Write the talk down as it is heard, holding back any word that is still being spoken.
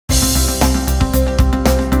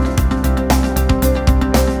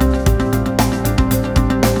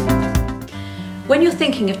When you're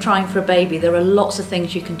thinking of trying for a baby, there are lots of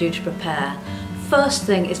things you can do to prepare. First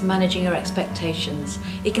thing is managing your expectations.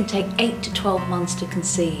 It can take 8 to 12 months to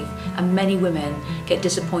conceive, and many women get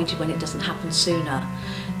disappointed when it doesn't happen sooner.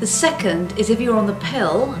 The second is if you're on the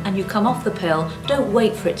pill and you come off the pill, don't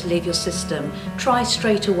wait for it to leave your system. Try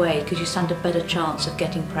straight away because you stand a better chance of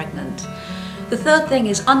getting pregnant. The third thing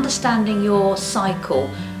is understanding your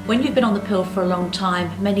cycle. When you've been on the pill for a long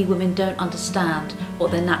time, many women don't understand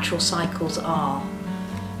what their natural cycles are.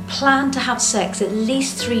 Plan to have sex at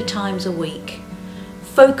least 3 times a week.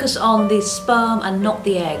 Focus on the sperm and not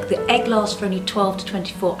the egg. The egg lasts for only 12 to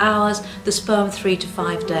 24 hours, the sperm 3 to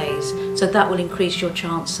 5 days, so that will increase your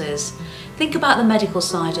chances. Think about the medical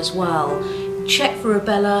side as well. Check for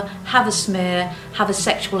rubella, have a smear, have a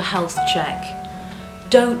sexual health check.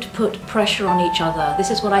 Don't put pressure on each other.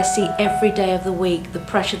 This is what I see every day of the week, the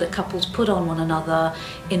pressure that couples put on one another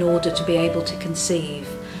in order to be able to conceive.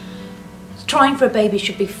 Trying for a baby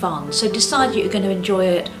should be fun, so decide that you're going to enjoy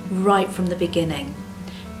it right from the beginning.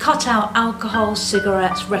 Cut out alcohol,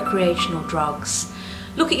 cigarettes, recreational drugs.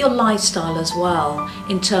 Look at your lifestyle as well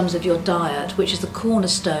in terms of your diet, which is the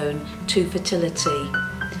cornerstone to fertility.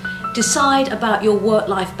 Decide about your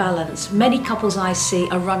work-life balance. Many couples I see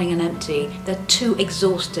are running on empty. They're too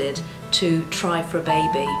exhausted to try for a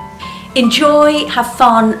baby. Enjoy, have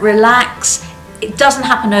fun, relax. It doesn't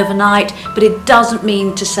happen overnight, but it doesn't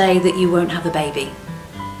mean to say that you won't have a baby.